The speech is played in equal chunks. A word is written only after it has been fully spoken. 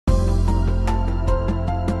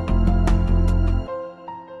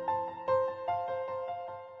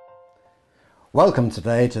Welcome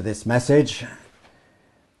today to this message.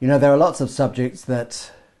 You know, there are lots of subjects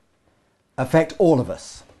that affect all of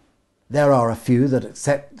us. There are a few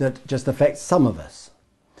that just affect some of us.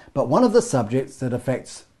 But one of the subjects that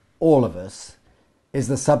affects all of us is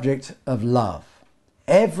the subject of love.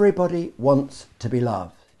 Everybody wants to be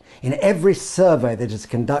loved. In every survey that is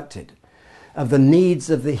conducted of the needs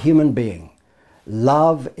of the human being,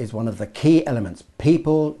 love is one of the key elements.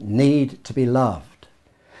 People need to be loved.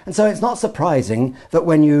 And so it's not surprising that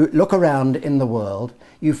when you look around in the world,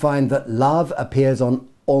 you find that love appears on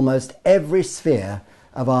almost every sphere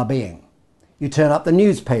of our being. You turn up the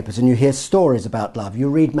newspapers and you hear stories about love. You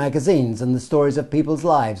read magazines and the stories of people's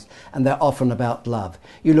lives, and they're often about love.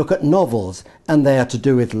 You look at novels and they are to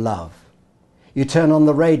do with love. You turn on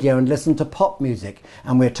the radio and listen to pop music,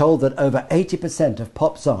 and we're told that over 80% of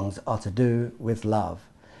pop songs are to do with love.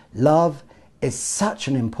 Love is such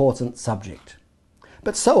an important subject.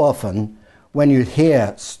 But so often, when you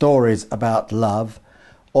hear stories about love,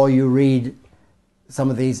 or you read some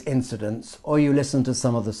of these incidents, or you listen to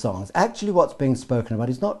some of the songs, actually what's being spoken about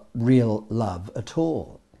is not real love at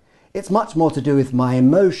all. It's much more to do with my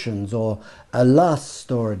emotions, or a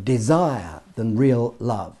lust, or a desire, than real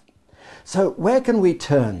love. So where can we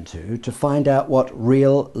turn to find out what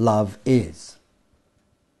real love is?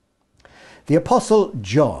 The Apostle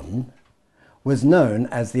John was known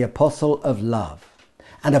as the Apostle of Love.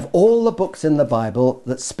 And of all the books in the Bible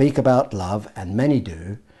that speak about love, and many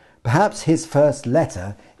do, perhaps his first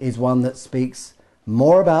letter is one that speaks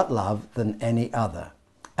more about love than any other.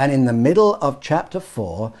 And in the middle of chapter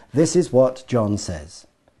 4, this is what John says.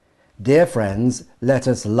 "Dear friends, let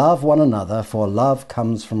us love one another, for love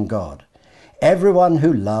comes from God. Everyone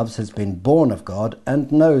who loves has been born of God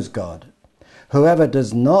and knows God. Whoever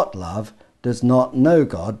does not love does not know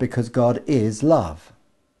God, because God is love.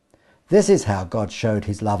 This is how God showed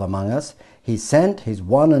his love among us. He sent his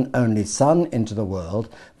one and only Son into the world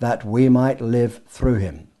that we might live through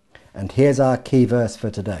him." And here's our key verse for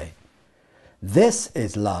today. "This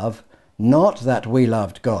is love, not that we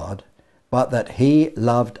loved God, but that he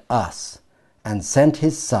loved us and sent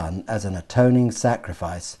his Son as an atoning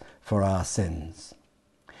sacrifice for our sins."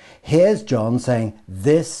 Here's John saying,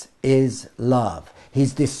 this is love.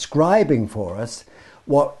 He's describing for us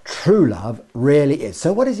what true love really is.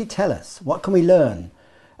 So what does he tell us? What can we learn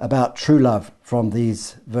about true love from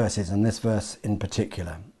these verses, and this verse in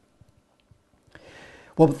particular?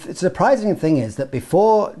 Well, the surprising thing is that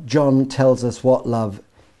before John tells us what love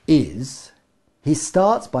is, he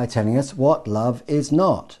starts by telling us what love is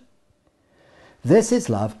not. This is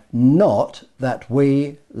love, not that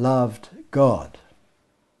we loved God.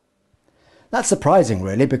 That's surprising,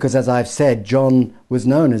 really, because as I've said, John was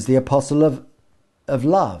known as the Apostle of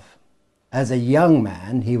love. As a young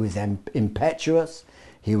man, he was impetuous,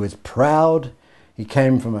 he was proud, he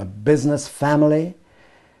came from a business family,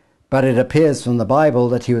 but it appears from the Bible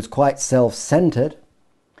that he was quite self-centered,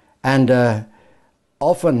 and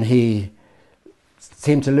often he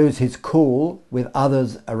seemed to lose his cool with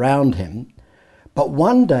others around him. But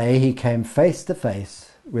one day he came face to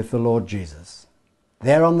face with the Lord Jesus.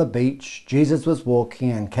 There on the beach, Jesus was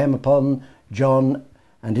walking and came upon John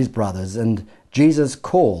and his brothers, and Jesus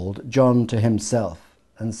called John to himself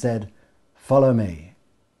and said, "Follow me."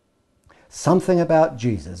 Something about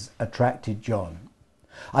Jesus attracted John.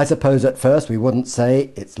 I suppose at first we wouldn't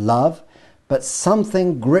say it's love, but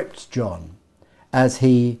something gripped John as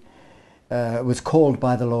he was called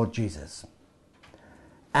by the Lord Jesus.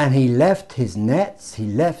 And he left his nets, he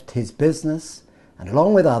left his business, and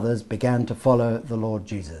along with others began to follow the Lord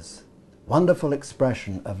Jesus. Wonderful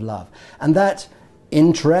expression of love. And that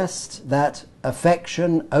interest, that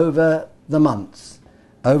affection over the months,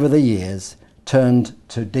 over the years, turned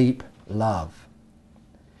to deep love.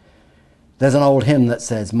 There's an old hymn that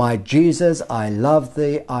says, "My Jesus, I love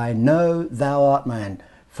thee, I know thou art mine.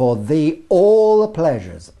 For thee all the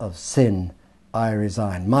pleasures of sin I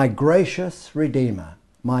resign. My gracious Redeemer,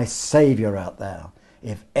 my Saviour art thou.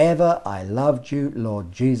 If ever I loved you,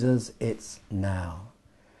 Lord Jesus, it's now."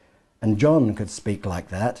 And John could speak like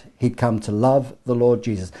that. He'd come to love the Lord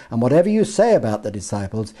Jesus. And whatever you say about the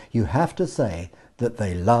disciples, you have to say that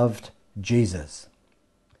they loved Jesus.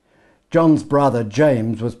 John's brother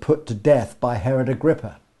James was put to death by Herod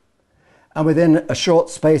Agrippa. And within a short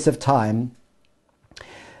space of time,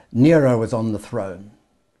 Nero was on the throne.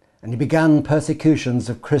 And he began persecutions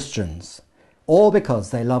of Christians, all because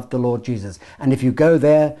they loved the Lord Jesus. And if you go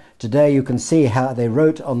there today, you can see how they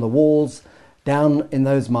wrote on the walls down in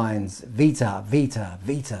those mines, "Vita, vita,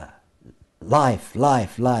 vita," life,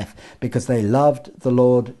 life, life, because they loved the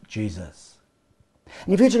Lord Jesus.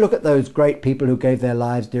 And if you were to look at those great people who gave their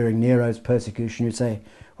lives during Nero's persecution, you'd say,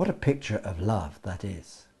 what a picture of love that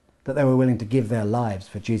is, that they were willing to give their lives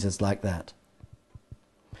for Jesus like that.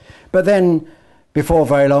 But then, before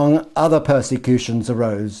very long, other persecutions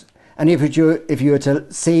arose. And if you were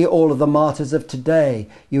to see all of the martyrs of today,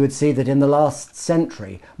 you would see that in the last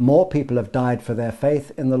century, more people have died for their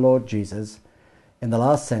faith in the Lord Jesus in the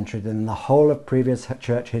last century than in the whole of previous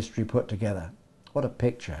church history put together. What a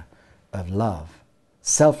picture of love.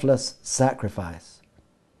 Selfless sacrifice.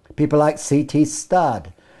 People like C.T.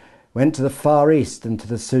 Studd went to the Far East and to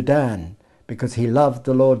the Sudan because he loved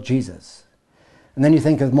the Lord Jesus. And then you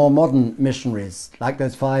think of more modern missionaries, like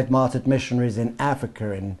those 5 martyred missionaries in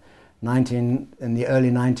Africa in the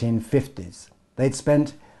early 1950s. They'd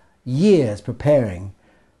spent years preparing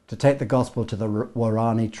to take the gospel to the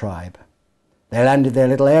Warani tribe. They landed their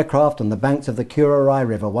little aircraft on the banks of the Kurarai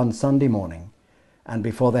River one Sunday morning, and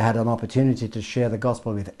before they had an opportunity to share the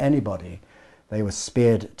gospel with anybody, they were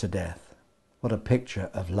speared to death. What a picture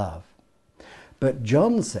of love. But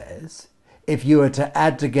John says, if you were to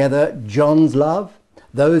add together John's love,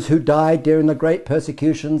 those who died during the great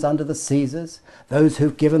persecutions under the Caesars, those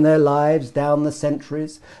who've given their lives down the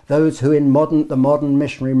centuries, those who in the modern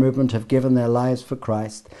missionary movement have given their lives for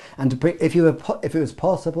Christ, and if it was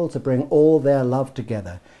possible to bring all their love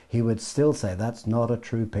together, he would still say that's not a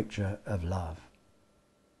true picture of love.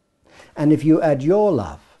 And if you add your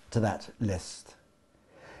love to that list,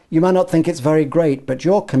 you might not think it's very great, but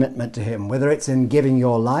your commitment to him, whether it's in giving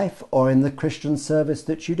your life or in the Christian service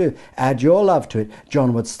that you do, add your love to it,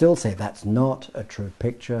 John would still say that's not a true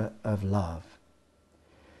picture of love.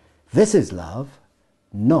 This is love,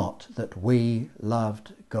 not that we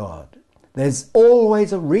loved God. There's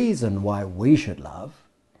always a reason why we should love.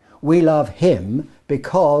 We love him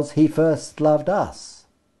because he first loved us.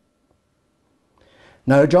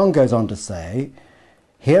 No, John goes on to say,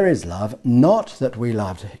 here is love, not that we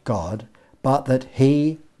loved God, but that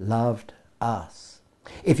he loved us.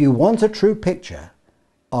 If you want a true picture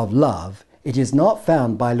of love, it is not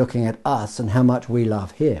found by looking at us and how much we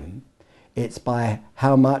love him. It's by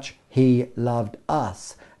how much he loved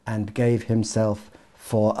us and gave himself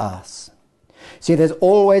for us. See, there's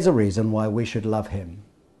always a reason why we should love him.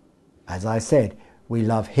 As I said, we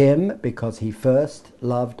love him because he first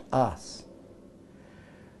loved us.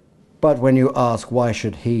 But when you ask, why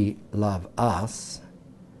should he love us?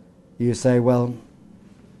 You say, well,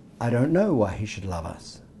 I don't know why he should love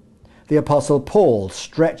us. The Apostle Paul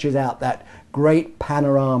stretches out that great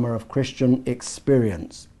panorama of Christian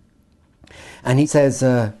experience. And he says,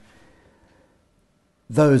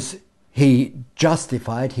 those he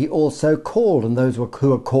justified, he also called. And those who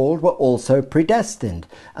were called were also predestined.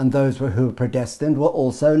 And those who were predestined were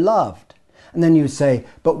also loved. And then you say,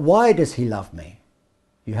 but why does he love me?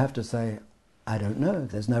 You have to say, I don't know.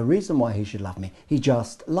 There's no reason why he should love me. He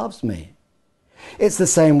just loves me. It's the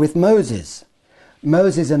same with Moses.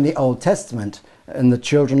 Moses in the Old Testament and the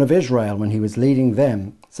children of Israel when he was leading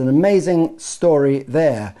them. It's an amazing story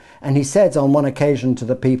there. And he says on one occasion to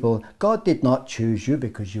the people, God did not choose you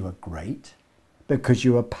because you were great, because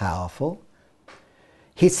you were powerful.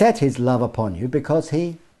 He set his love upon you because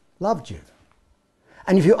he loved you.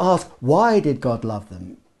 And if you ask, why did God love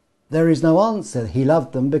them? There is no answer. He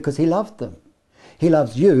loved them because he loved them. He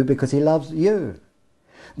loves you because he loves you.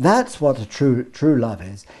 That's what a true love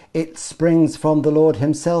is. It springs from the Lord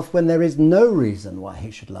himself when there is no reason why he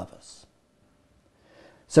should love us.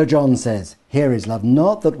 So John says, here is love,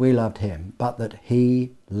 not that we loved him, but that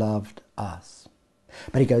he loved us.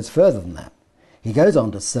 But he goes further than that. He goes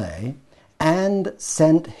on to say, and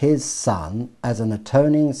sent his Son as an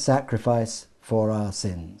atoning sacrifice for our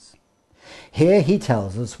sins. Here he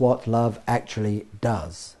tells us what love actually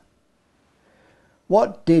does.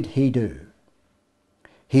 What did he do?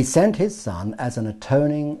 He sent his Son as an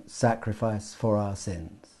atoning sacrifice for our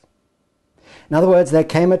sins. In other words, there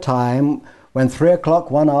came a time when 3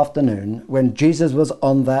 o'clock one afternoon, when Jesus was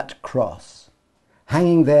on that cross,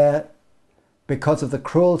 hanging there because of the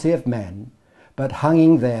cruelty of men, but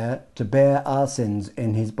hanging there to bear our sins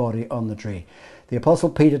in his body on the tree. The Apostle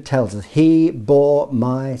Peter tells us, he bore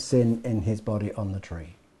my sin in his body on the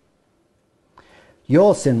tree.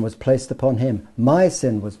 Your sin was placed upon him. My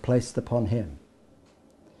sin was placed upon him.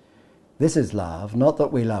 This is love, not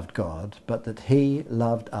that we loved God, but that he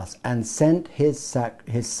loved us and sent his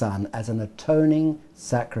Son as an atoning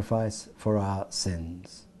sacrifice for our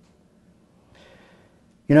sins.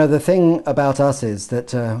 You know, the thing about us is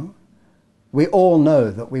that we all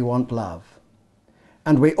know that we want love.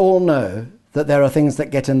 And we all know that there are things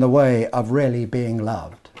that get in the way of really being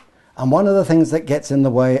loved. And one of the things that gets in the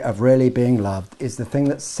way of really being loved is the thing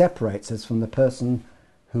that separates us from the person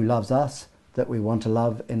who loves us, that we want to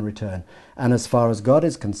love in return. And as far as God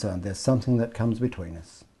is concerned, there's something that comes between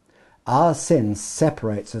us. Our sin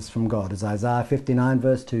separates us from God. As Isaiah 59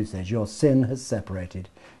 verse 2 says, your sin has separated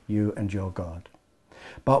you and your God.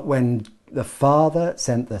 But when the Father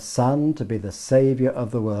sent the Son to be the Saviour of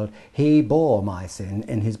the world, he bore my sin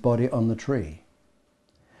in his body on the tree,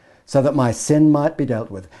 so that my sin might be dealt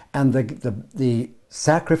with. And the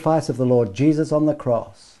sacrifice of the Lord Jesus on the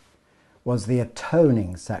cross was the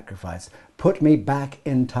atoning sacrifice, put me back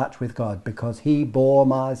in touch with God, because he bore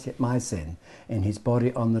my sin in his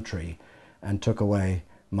body on the tree and took away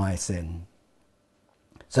my sin.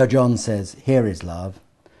 So John says, here is love,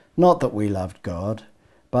 not that we loved God,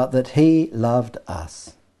 but that he loved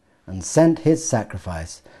us and sent his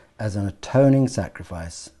sacrifice as an atoning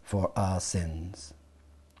sacrifice for our sins.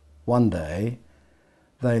 One day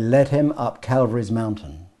they led him up Calvary's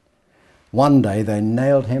mountain. One day they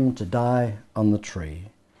nailed him to die on the tree,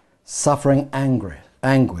 suffering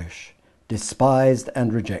anguish, despised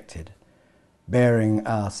and rejected, bearing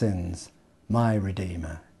our sins. My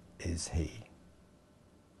Redeemer is he.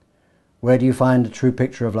 Where do you find a true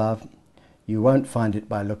picture of love? You won't find it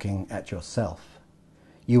by looking at yourself.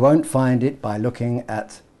 You won't find it by looking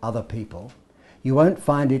at other people. You won't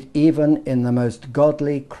find it even in the most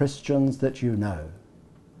godly Christians that you know.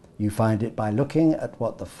 You find it by looking at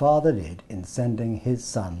what the Father did in sending his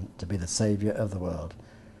Son to be the Saviour of the world.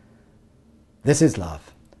 This is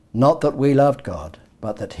love, not that we loved God,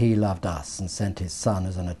 but that he loved us and sent his Son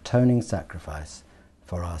as an atoning sacrifice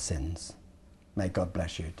for our sins. May God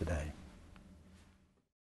bless you today.